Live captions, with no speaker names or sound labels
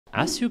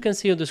As you can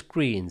see on the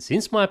screen,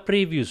 since my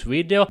previous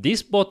video,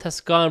 this bot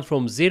has gone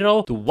from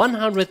 0 to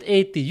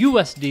 180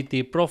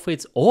 USDT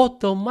profits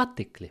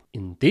automatically.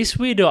 In this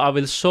video I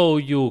will show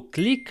you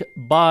click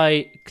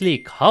by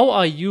click how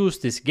I use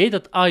this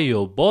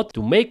Get.io bot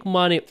to make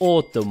money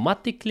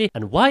automatically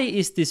and why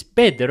is this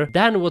better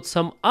than what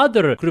some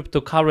other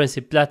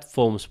cryptocurrency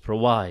platforms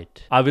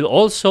provide. I will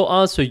also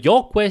answer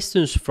your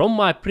questions from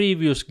my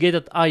previous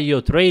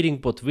Get.io trading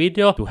bot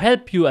video to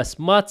help you as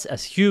much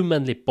as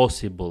humanly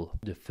possible.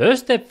 The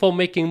first step for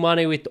making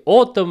money with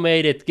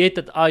automated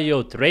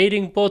Get.io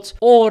trading bots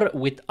or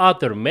with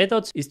other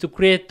methods is to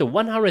create the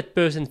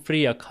 100%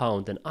 free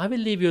account, and I will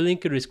leave you a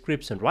link in the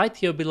description right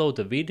here below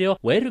the video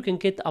where you can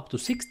get up to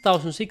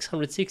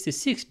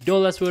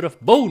 $6,666 worth of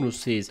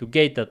bonuses to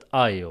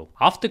Get.io.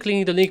 After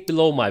clicking the link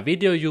below my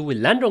video, you will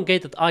land on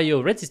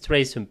Get.io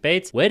registration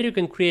page where you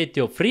can create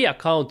your free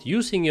account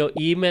using your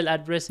email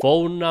address,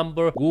 phone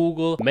number,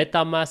 Google,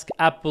 MetaMask,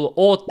 Apple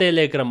or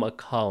Telegram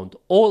account.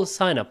 All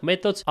sign-up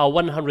methods are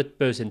 100%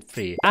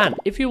 free. And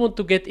if you want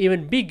to get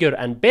even bigger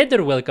and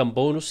better welcome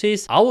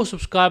bonuses, our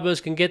subscribers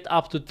can get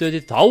up to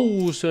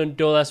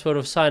 $30,000 worth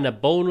of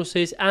sign-up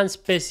bonuses and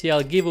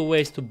special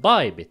giveaways to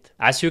BYBIT.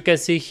 As you can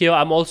see here,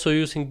 I'm also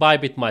using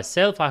BYBIT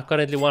myself. I have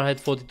currently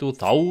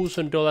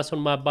 $142,000 on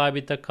my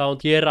BYBIT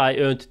account. Here I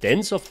earned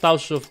tens of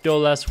thousands of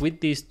dollars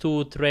with these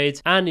 2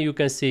 trades, and you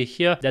can see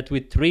here that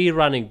with 3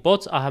 running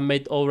bots I have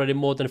made already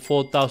more than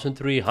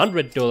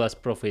 $4,300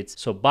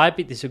 profits. So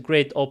BYBIT is a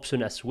great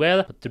option as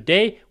well. But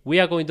today we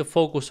are going to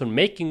focus on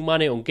making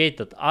money on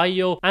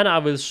Get.io and I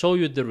will show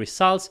you the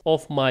results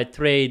of my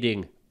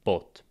trading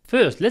bot.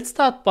 First, let's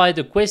start by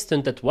the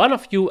question that one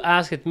of you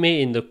asked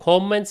me in the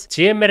comments.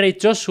 Jemery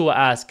Joshua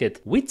asked,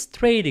 which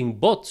trading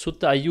bot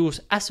should I use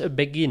as a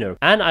beginner?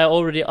 And I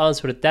already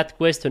answered that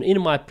question in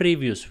my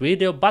previous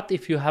video, but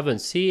if you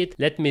haven't seen it,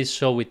 let me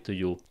show it to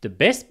you. The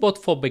best bot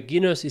for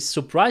beginners is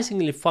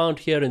surprisingly found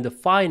here in the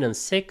finance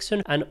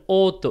section, and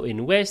auto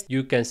invest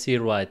you can see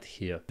right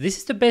here. This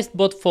is the best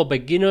bot for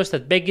beginners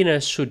that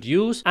beginners should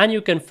use, and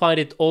you can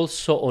find it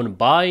also on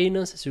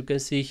Binance. As you can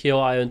see here,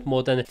 I earned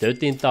more than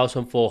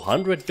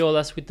 $13,400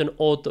 with an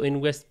auto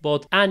invest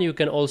bot, and you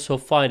can also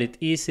find it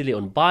easily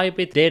on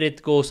BYBIT. There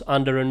it goes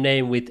under a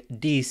name with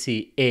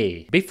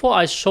DCA. Before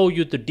I show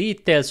you the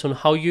details on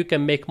how you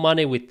can make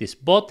money with this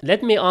bot,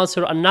 let me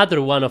answer another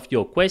one of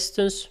your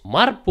questions.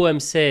 Marpuem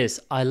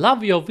says, I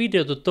love your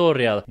video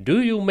tutorial.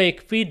 Do you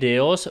make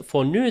videos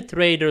for new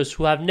traders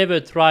who have never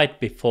tried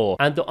before?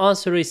 And the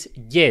answer is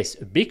yes.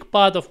 A big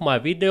part of my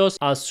videos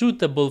are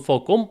suitable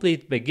for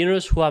complete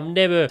beginners who have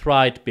never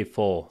tried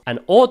before. And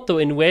auto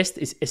invest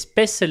is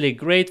especially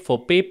great for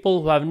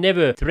people who have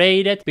never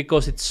traded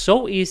because it's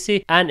so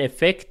easy and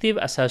effective.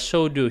 As I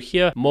showed you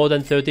here, more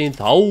than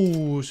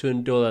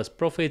 $13,000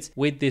 profits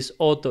with this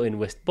auto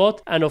invest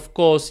bot. And of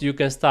course you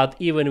can start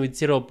even with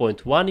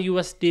 0.1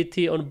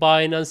 USDT on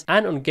Binance,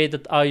 and on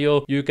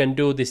Get.io you can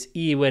do this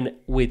even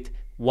with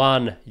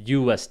 1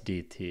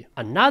 USDT.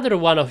 Another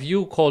one of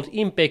you called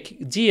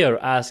Impec Gear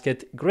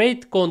asked,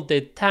 great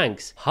content,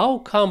 thanks. How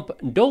come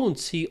don't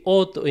see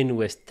auto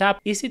invest tab?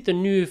 Is it a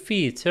new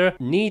feature?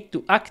 Need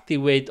to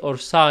activate or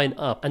sign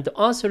up? And the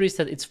answer is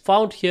that it's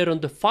found here on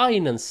the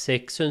finance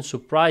section,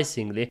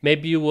 surprisingly.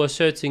 Maybe you were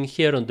searching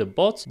here on the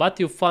bots, but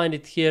you find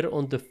it here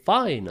on the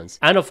finance.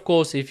 And of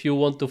course if you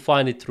want to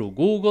find it through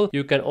Google,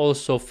 you can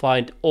also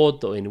find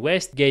auto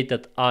invest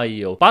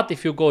Get.io. But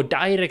if you go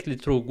directly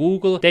through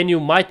Google, then you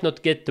might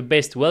not get the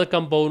best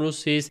welcome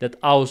bonuses that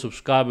our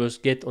subscribers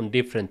get on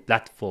different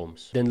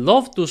platforms. Then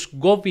Loftus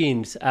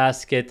Govins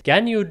asked,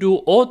 can you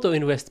do auto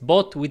invest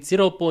bot with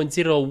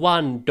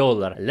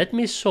 $0.01? Let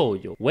me show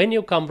you. When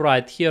you come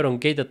right here on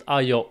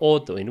Get.io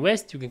auto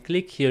invest, you can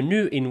click here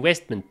new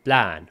investment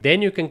plan.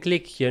 Then you can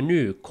click here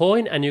new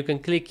coin, and you can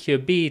click here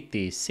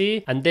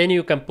BTC, and then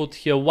you can put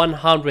here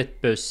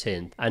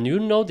 100%. And you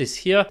notice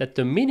here that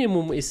the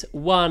minimum is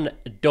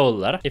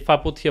 $1. If I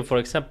put here for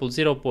example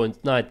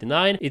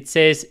 0.99, it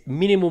says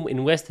minimum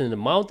investment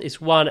amount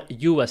is 1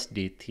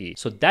 USDT.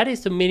 So that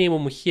is the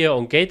minimum here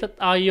on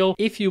Get.io.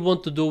 If you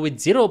want to do with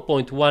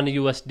 0.1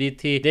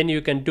 USDT, then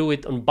you can do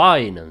it on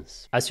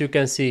Binance. As you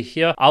can see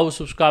here, our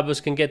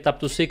subscribers can get up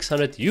to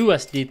 600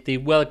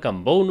 USDT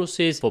welcome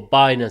bonuses for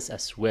Binance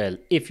as well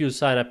if you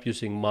sign up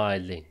using my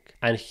link.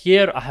 And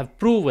here I have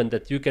proven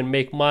that you can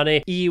make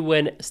money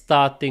even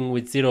starting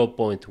with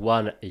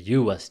 0.1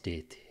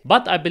 USDT.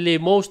 But I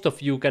believe most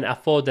of you can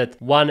afford that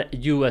 1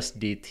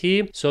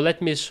 USDT. So let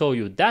me show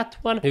you that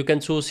one. You can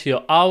choose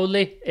here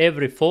hourly,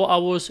 every 4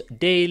 hours,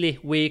 daily,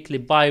 weekly,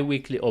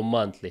 bi-weekly or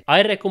monthly.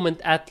 I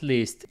recommend at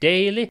least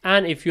daily,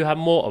 and if you have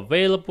more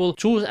available,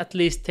 choose at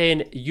least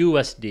 10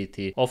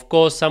 USDT. Of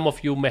course, some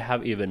of you may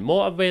have even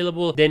more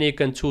available. Then you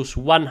can choose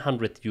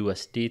 100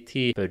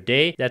 USDT per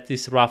day. That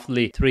is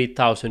roughly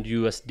 3000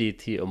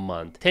 USDT a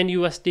month. 10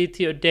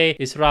 USDT a day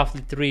is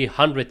roughly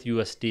 300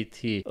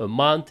 USDT a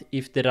month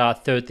if there are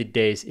 30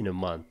 days in a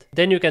month.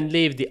 Then you can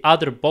leave the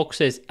other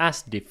boxes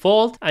as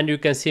default, and you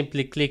can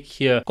simply click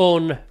here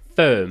confirm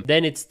confirm.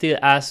 Then it still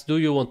asks, do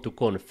you want to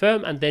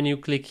confirm? And then you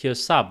click here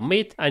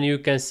submit, and you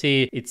can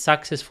see it's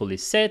successfully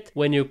set.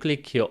 When you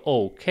click here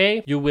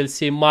OK, you will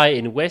see my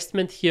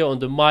investment here on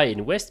the my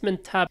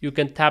investment tab. You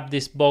can tap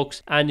this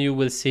box and you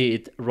will see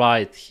it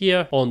right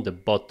here on the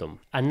bottom.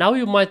 And now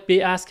you might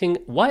be asking,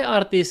 why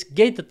are these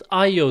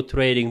Get.io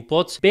trading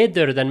bots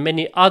better than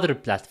many other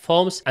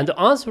platforms? And the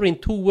answer in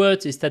 2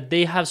 words is that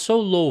they have so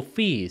low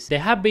fees. There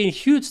have been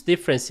huge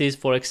differences,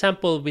 for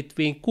example,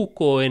 between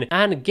KuCoin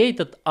and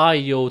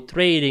Get.io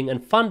trading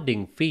and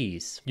funding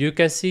fees. You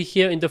can see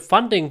here in the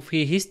funding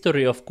fee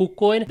history of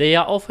KuCoin, they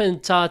are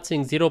often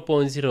charging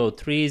 0.03,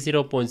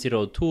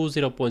 0.02,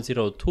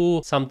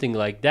 0.02, something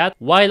like that,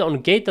 while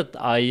on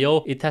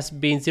Get.io it has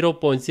been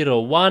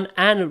 0.01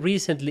 and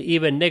recently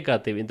even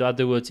negative. In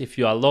other words, if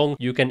you are long,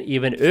 you can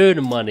even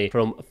earn money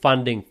from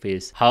funding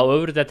fees.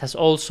 However, that has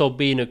also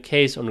been a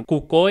case on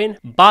KuCoin.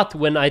 But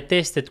when I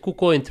tested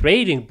KuCoin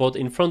trading bot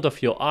in front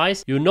of your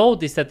eyes, you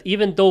notice that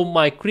even though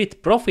my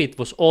crit profit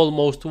was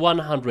almost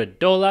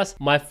 $100,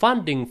 my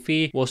funding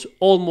fee was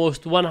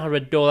almost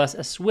 $100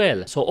 as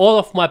well. So all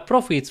of my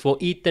profits were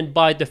eaten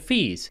by the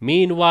fees.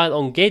 Meanwhile,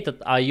 on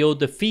Get.io,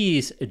 the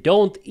fees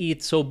don't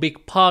eat so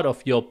big part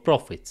of your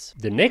profits.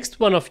 The next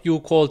one of you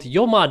called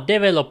Yoma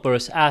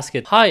Developers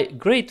asked, hi,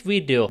 great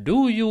video.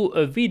 Do you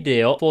a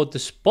video for the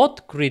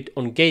spot grid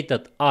on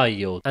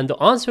Get.io? And the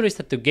answer is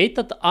that the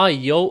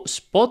Get.io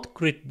spot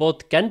grid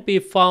bot can be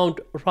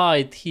found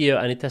right here,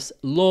 and it has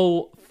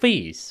low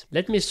fees.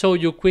 Let me show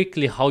you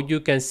quickly how you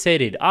can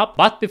set it up,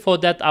 but before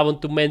that I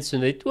want to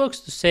mention that it works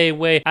the same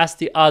way as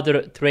the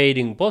other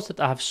trading bots that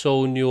I have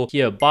shown you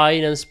here.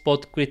 Binance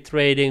spot grid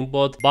trading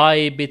bot,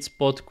 BYBIT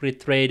spot grid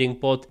trading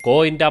bot,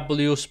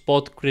 CoinW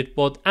spot grid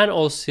bot, and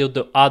also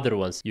the other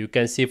ones. You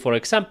can see, for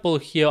example,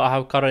 here I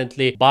have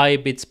currently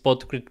BYBIT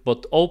spot grid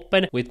bot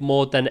open with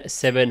more than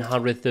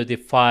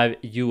 735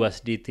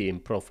 USDT in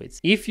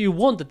profits. If you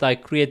want that I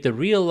create a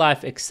real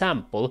life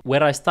example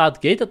where I start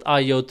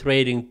Get.io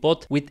trading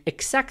bot with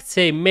exact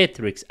same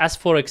metrics as,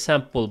 for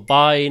example,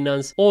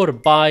 Binance or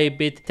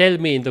BYBIT, tell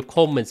me in the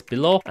comments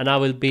below and I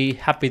will be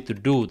happy to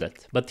do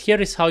that. But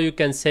here is how you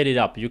can set it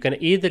up. You can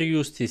either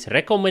use these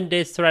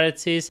recommended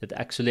strategies that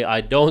actually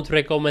I don't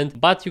recommend,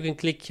 but you can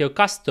click here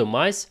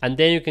customize, and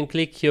then you can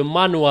click here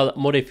manual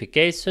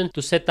modification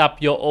to set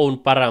up your own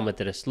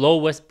parameters,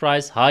 lowest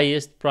price,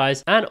 highest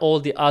price, and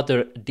all the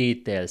other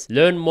details.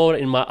 Learn more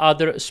in my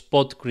other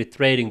spot grid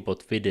trading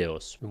bot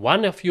videos.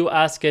 One of you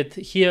asked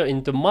here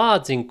in the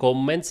margin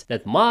comment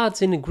that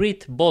margin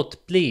grid bot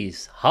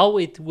please, how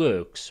it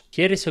works.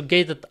 Here is a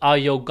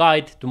Get.io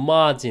guide to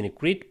margin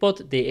grid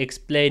bot. They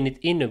explain it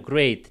in a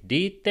great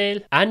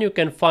detail, and you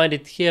can find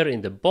it here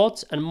in the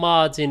bots and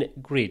margin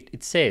grid.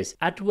 It says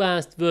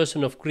advanced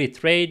version of grid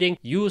trading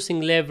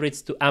using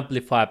leverage to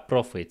amplify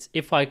profits.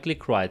 If I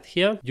click right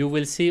here, you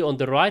will see on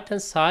the right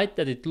hand side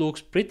that it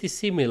looks pretty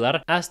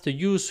similar as the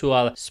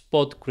usual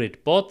spot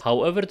grid bot.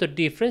 However, the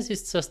difference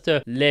is just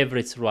the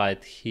leverage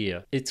right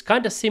here. It's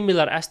kind of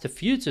similar as the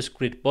futures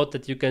grid bot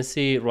that you can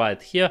see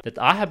right here that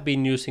I have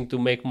been using to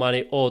make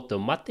money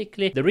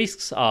automatically. The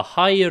risks are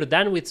higher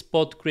than with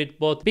spot grid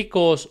bot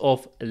because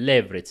of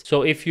leverage.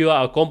 So if you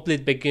are a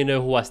complete beginner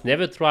who has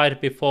never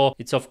tried before,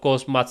 it's of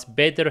course much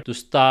better to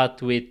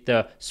start with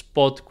the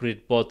spot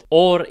grid bot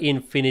or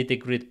infinity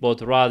grid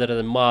bot rather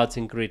than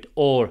margin grid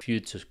or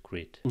futures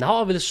grid. Now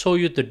I will show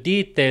you the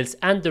details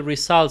and the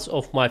results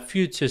of my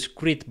futures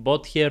grid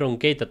bot here on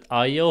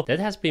Get.io that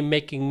has been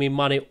making me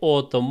money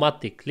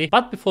automatically.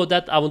 But before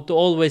that, I want to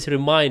always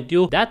remind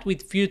you that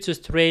with futures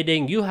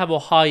trading you have a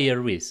higher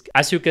risk.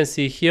 As you can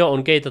see here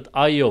on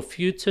Get.io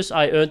futures,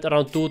 I earned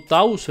around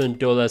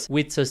 $2,000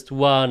 with just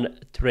one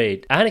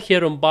trade, and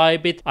here on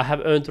BYBIT I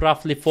have earned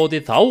roughly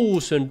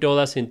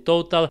 $40,000 in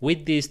total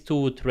with these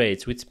 2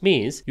 trades, which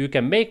means you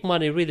can make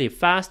money really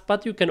fast,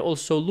 but you can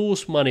also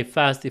lose money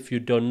fast if you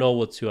don't know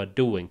what you are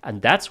doing.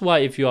 And that's why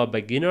if you are a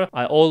beginner,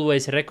 I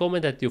always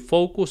recommend that you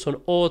focus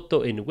on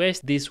auto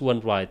invest, this one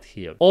right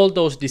here. All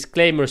those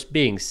disclaimers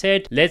being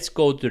said, let's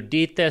go to the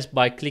details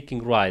by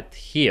clicking right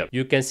here.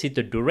 You can see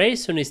the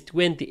duration is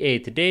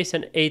 28 days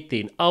and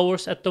 18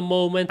 hours at the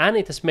moment, and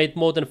it has made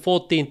more than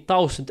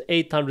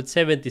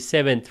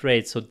 14,877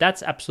 trades, so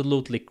that's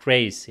absolutely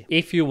crazy.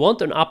 If you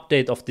want an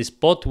update of this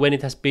bot when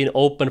it has been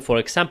open, for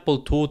example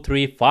 2,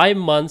 3, 5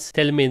 months,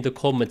 tell me in the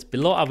comments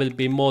below. I will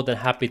be more than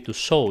happy to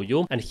show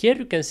you. And here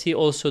you can see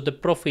also the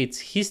profits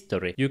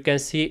history. You can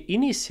see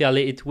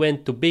initially it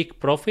went to big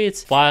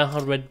profits,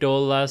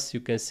 $500, you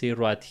can see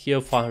right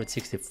here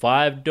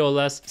 $565,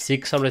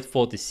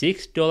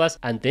 $646,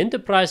 and then the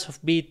price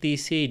of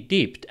BTC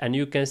dipped, and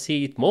you can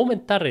see it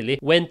momentarily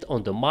went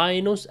on the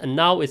minus and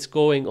now it's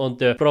going on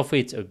the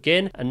profits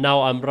again, and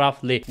now I'm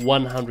roughly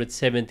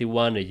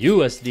 171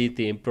 USDT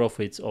in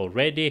profits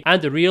already,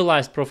 and the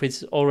realized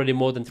profits is already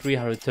more than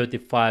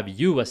 335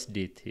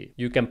 USDT.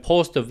 You can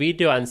pause the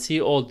video and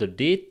see all the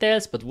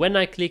details, but when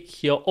I click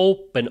here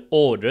open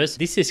orders,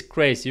 this is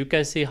crazy. You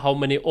can see how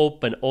many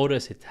open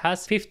orders it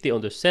has, 50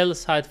 on the sell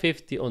side,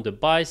 50 on the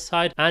buy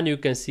side, and you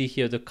can see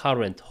here the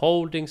current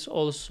holdings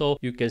also.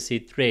 You can see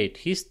trade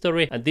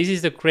history, and this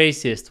is the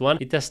craziest one.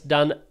 It has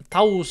done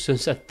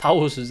thousands and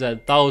thousands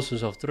and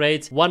thousands of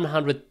trades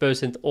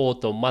 100%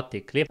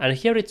 automatically, and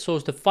here it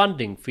shows the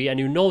funding fee, and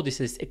you know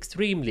this is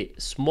extremely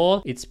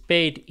small. It's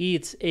paid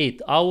each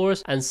 8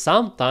 hours, and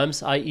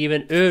sometimes I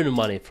even earn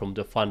money from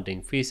the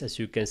funding fees, as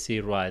you can see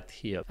right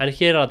here. And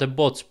here are the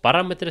bots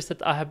parameters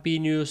that I have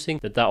been using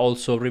that I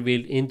also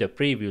revealed in the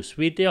previous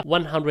video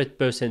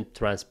 100%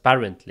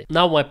 transparently.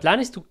 Now my plan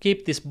is to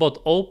keep this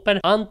bot open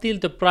until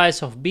the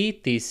price of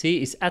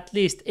BTC is at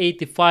least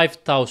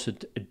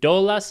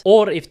 $85,000,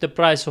 or if the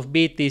price of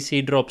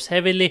BTC drops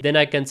heavily, then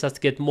I can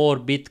just get more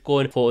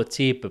Bitcoin for a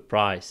cheaper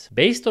price.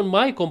 Based on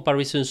my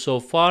comparison so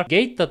far,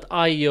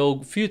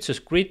 Gate.io futures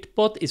grid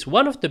bot is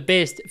one of the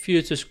best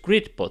futures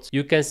grid bots.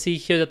 You can see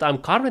here that I'm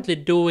currently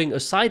doing a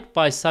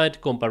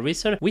side-by-side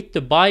comparison with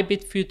the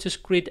BYBIT futures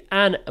grid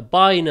and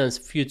Binance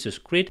futures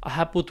grid. I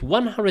have put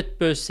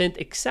 100%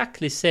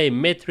 exactly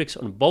same metrics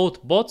on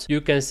both bots.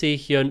 You can see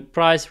here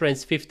price range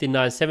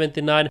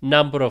 59.79,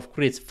 number of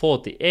grids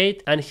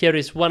 48, and here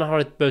is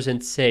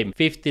 100% same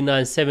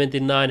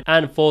 59.79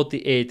 and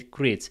 48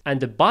 grids. And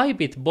the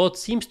BYBIT bot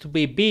seems to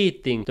be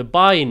beating the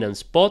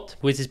Binance bot,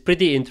 which is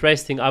pretty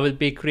interesting. I will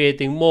be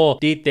creating more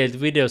detailed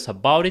videos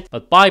about it,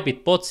 but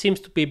BYBIT bot seems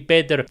to be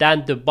better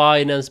than the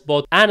Binance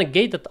bot, and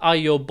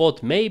Gate.io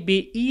bot may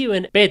be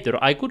even better.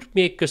 I could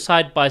make a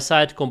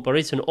side-by-side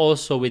comparison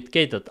also with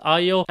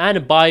Gate.io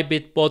and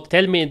BYBIT bot.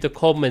 Tell me in the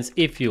comments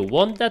if you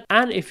want that,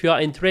 and if you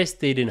are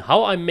interested in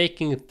how I'm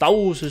making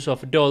thousands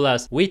of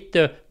dollars with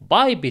the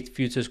BYBIT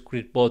futures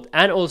grid bot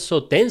and also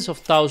tens of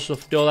thousands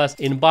of dollars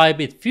in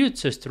BYBIT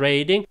futures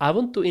trading. I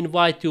want to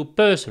invite you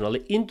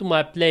personally into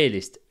my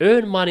playlist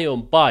Earn Money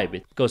on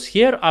BYBIT, because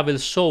here I will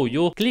show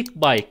you click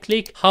by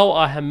click how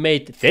I have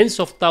made tens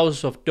of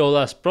thousands of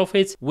dollars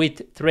profits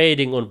with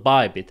trading on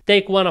BYBIT.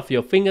 Take one of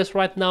your fingers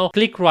right now,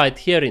 click right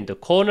here in the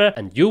corner,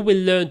 and you will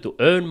learn to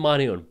earn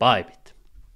money on BYBIT.